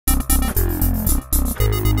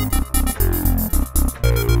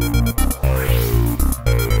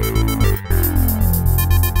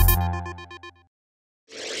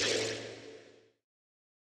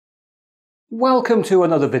Welcome to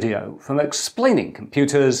another video from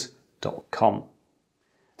explainingcomputers.com.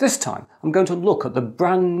 This time I'm going to look at the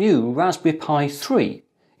brand new Raspberry Pi 3,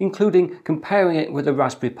 including comparing it with the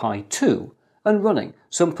Raspberry Pi 2 and running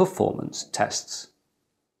some performance tests.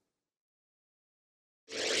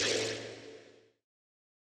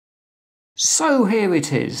 So here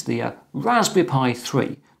it is, the Raspberry Pi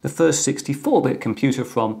 3, the first 64-bit computer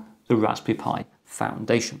from the Raspberry Pi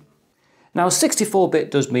Foundation. Now 64-bit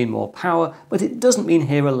does mean more power, but it doesn't mean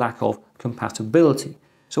here a lack of compatibility.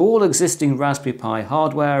 So all existing Raspberry Pi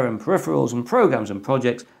hardware and peripherals and programs and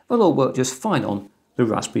projects will all work just fine on the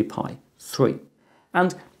Raspberry Pi 3.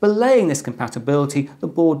 And belaying this compatibility, the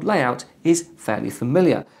board layout is fairly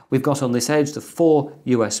familiar. We've got on this edge the 4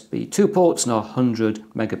 USB 2 ports and our 100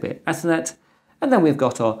 megabit Ethernet, and then we've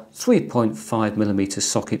got our 3.5mm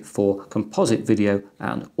socket for composite video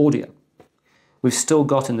and audio. We've still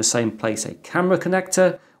got in the same place a camera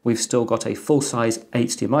connector, we've still got a full-size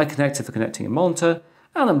HDMI connector for connecting a monitor,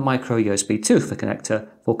 and a micro USB 2 connector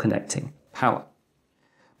for connecting power.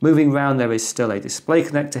 Moving around, there is still a display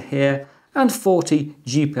connector here, and 40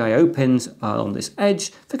 GPIO pins are on this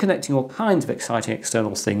edge for connecting all kinds of exciting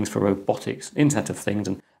external things for robotics, Internet of Things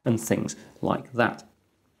and things like that.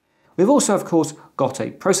 We've also, of course, got a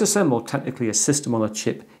processor, more technically a system on a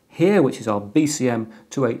chip here, which is our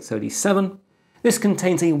BCM2837. This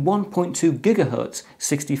contains a 1.2 GHz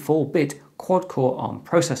 64-bit quad-core ARM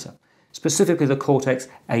processor. Specifically, the Cortex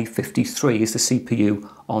A53 is the CPU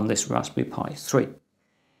on this Raspberry Pi 3.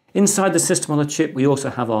 Inside the system on a chip, we also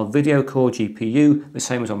have our video core GPU, the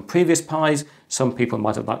same as on previous Pis. Some people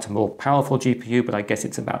might have liked a more powerful GPU, but I guess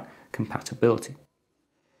it's about compatibility.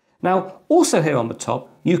 Now, also here on the top,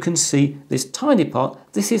 you can see this tiny part.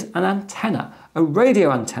 This is an antenna, a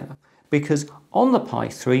radio antenna, because on the Pi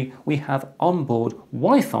 3 we have onboard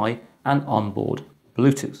Wi-Fi and onboard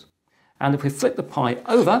Bluetooth. And if we flip the Pi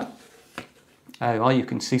over, you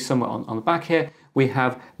can see somewhere on the back here, we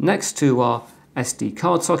have next to our SD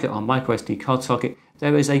card socket, our micro SD card socket,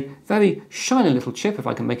 there is a very shiny little chip. If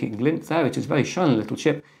I can make it glint there, it is a very shiny little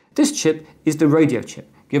chip. This chip is the radio chip,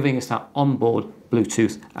 giving us that onboard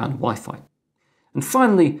Bluetooth and Wi-Fi. And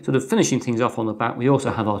finally, sort of finishing things off on the back, we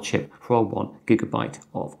also have our chip for our 1 GB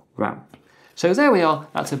of RAM. So there we are,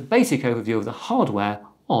 that's a basic overview of the hardware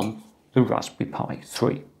on the Raspberry Pi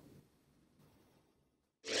 3.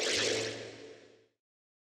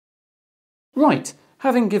 Right,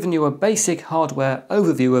 having given you a basic hardware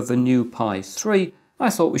overview of the new Pi 3, I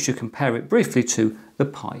thought we should compare it briefly to the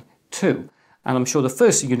Pi 2. And I'm sure the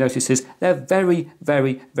first thing you notice is they're very,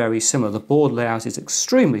 very, very similar. The board layout is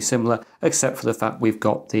extremely similar, except for the fact we've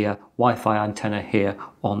got the Wi-Fi antenna here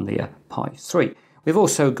on the Pi 3. We've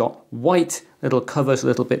also got white little covers,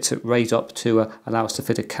 little bits that raise up to allow us to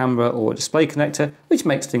fit a camera or a display connector, which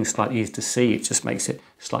makes things slightly easier to see. It just makes it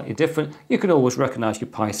slightly different. You can always recognize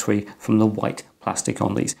your Pi 3 from the white plastic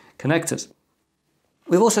on these connectors.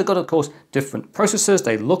 We've also got, of course, different processors.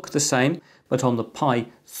 They look the same, but on the Pi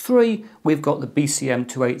 3, we've got the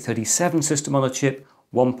BCM2837 system on a chip,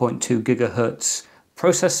 1.2 GHz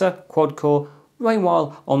processor, quad-core,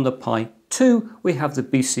 while on the Pi 2, we have the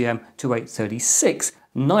BCM2836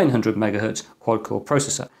 900 MHz quad-core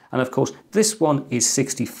processor. And of course, this one is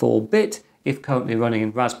 64-bit, if currently running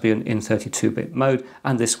in Raspbian in 32-bit mode,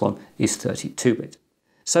 and this one is 32-bit.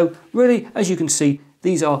 So really, as you can see,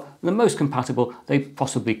 these are the most compatible they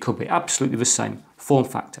possibly could be, absolutely the same form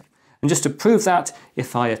factor. And just to prove that,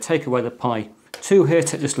 if I take away the Pi 2 here,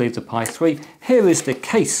 to just leave the Pi 3, here is the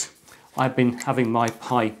case I've been having my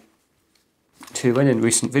Pi 2 in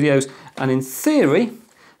recent videos, and in theory,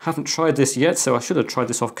 haven't tried this yet, so I should have tried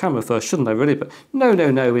this off camera first, shouldn't I really? But no,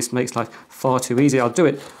 this makes life far too easy. I'll do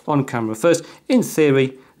it on camera first. In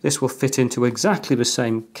theory, this will fit into exactly the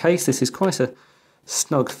same case. This is quite a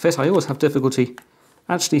snug fit. I always have difficulty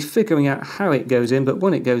actually figuring out how it goes in, but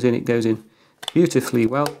when it goes in beautifully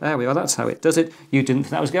well. There we are, that's how it does it. You didn't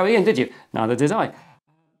think that was going in, did you? Neither did I.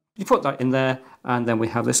 You put that in there, and then we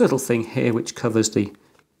have this little thing here which covers the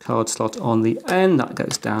card slot on the end. That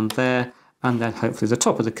goes down there, and then hopefully the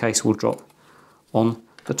top of the case will drop on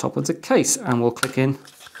the top of the case, and we'll click in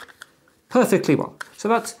perfectly well. So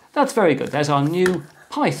that's very good. There's our new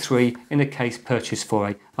Pi 3 in a case purchased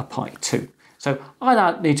for a Pi 2. So I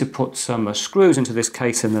now need to put some screws into this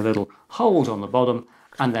case in the little holes on the bottom,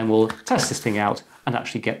 and then we'll test this thing out and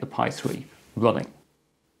actually get the Pi 3 running.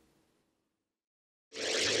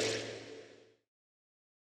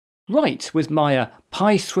 Right, with my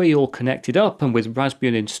Pi 3 all connected up and with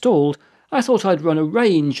Raspbian installed, I thought I'd run a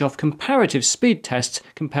range of comparative speed tests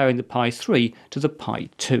comparing the Pi 3 to the Pi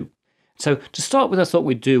 2. So to start with, I thought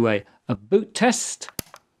we'd do a boot test,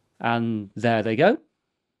 And there they go.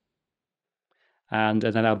 And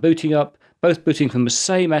they're now booting up, both booting from the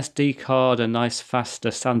same SD card, a nice faster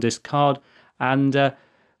SanDisk card, and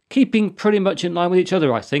keeping pretty much in line with each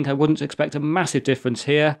other, I think. I wouldn't expect a massive difference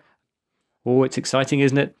here. Oh, it's exciting,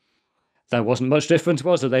 isn't it? There wasn't much difference,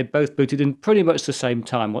 was there? They both booted in pretty much the same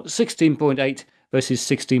time. What, 16.8 versus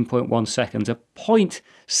 16.1 seconds, a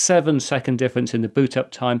 0.7 second difference in the boot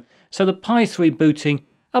up time. So the Pi 3 booting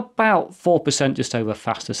about 4% just over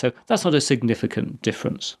faster, so that's not a significant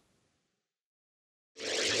difference.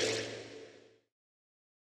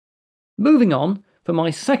 Moving on, for my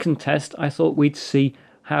second test, I thought we'd see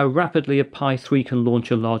how rapidly a Pi 3 can launch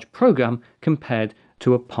a large program compared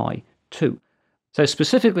to a Pi 2. So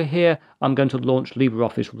specifically here, I'm going to launch Libre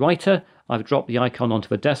Office Writer. I've dropped the icon onto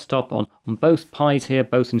the desktop on both Pis here,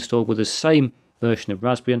 both installed with the same version of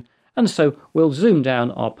Raspbian. And so we'll zoom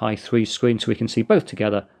down our Pi 3 screen so we can see both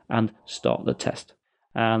together and start the test.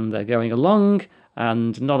 And they're going along,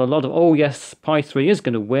 and not a lot of, oh yes, Pi 3 is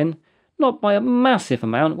going to win. Not by a massive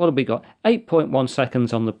amount. What have we got? 8.1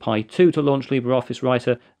 seconds on the Pi 2 to launch LibreOffice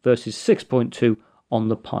Writer versus 6.2 on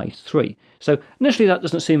the Pi 3. So initially that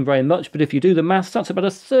doesn't seem very much, but if you do the maths, that's about a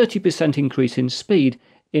 30% increase in speed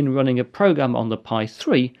in running a program on the Pi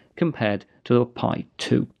 3 compared to the Pi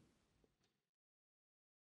 2.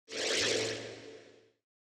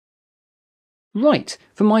 Right,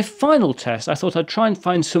 for my final test, I thought I'd try and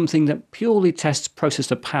find something that purely tests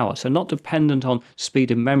processor power, so not dependent on speed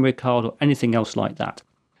of memory card or anything else like that.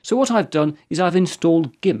 So what I've done is I've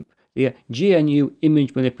installed GIMP, the GNU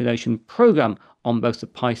image manipulation program, on both the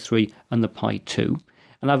Pi 3 and the Pi 2,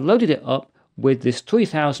 and I've loaded it up with this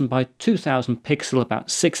 3000 by 2000 pixel, about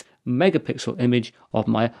 6 megapixel image of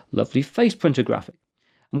my lovely face printer graphic.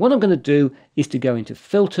 And what I'm going to do is to go into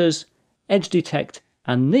Filters, Edge Detect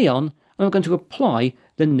and Neon, and I'm going to apply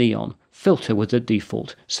the neon filter with the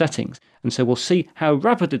default settings. And so we'll see how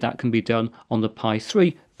rapidly that can be done on the Pi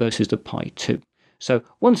 3 versus the Pi 2. So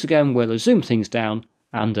once again, we'll zoom things down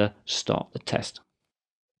and start the test.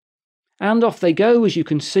 And off they go. As you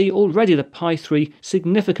can see, already the Pi 3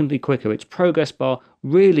 significantly quicker. Its progress bar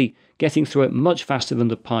really getting through it much faster than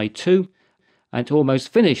the Pi 2. And it's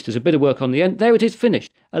almost finished. There's a bit of work on the end. There it is,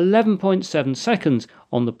 finished. 11.7 seconds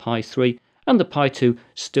on the Pi 3, and the Pi 2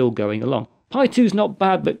 still going along. Pi 2's not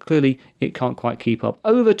bad, but clearly it can't quite keep up.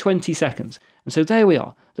 Over 20 seconds. And so there we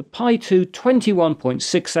are. The Pi 2,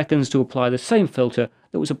 21.6 seconds to apply the same filter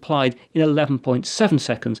that was applied in 11.7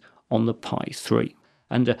 seconds on the Pi 3.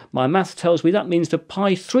 And my math tells me that means the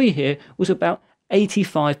Pi 3 here was about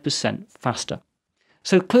 85% faster.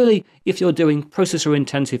 So clearly, if you're doing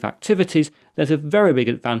processor-intensive activities, there's a very big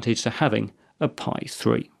advantage to having a Pi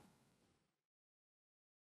 3.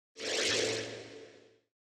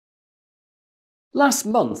 Last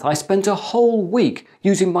month, I spent a whole week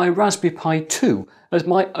using my Raspberry Pi 2 as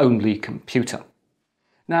my only computer.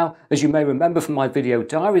 Now, as you may remember from my video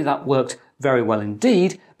diary, that worked very well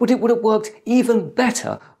indeed, but it would have worked even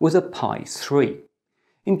better with a Pi 3.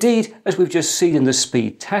 Indeed, as we've just seen in the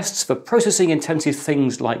speed tests, for processing intensive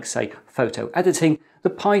things like, say, photo editing, the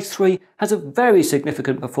Pi 3 has a very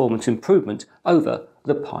significant performance improvement over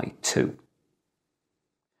the Pi 2.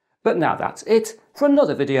 But now that's it for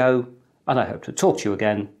another video, and I hope to talk to you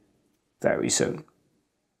again very soon.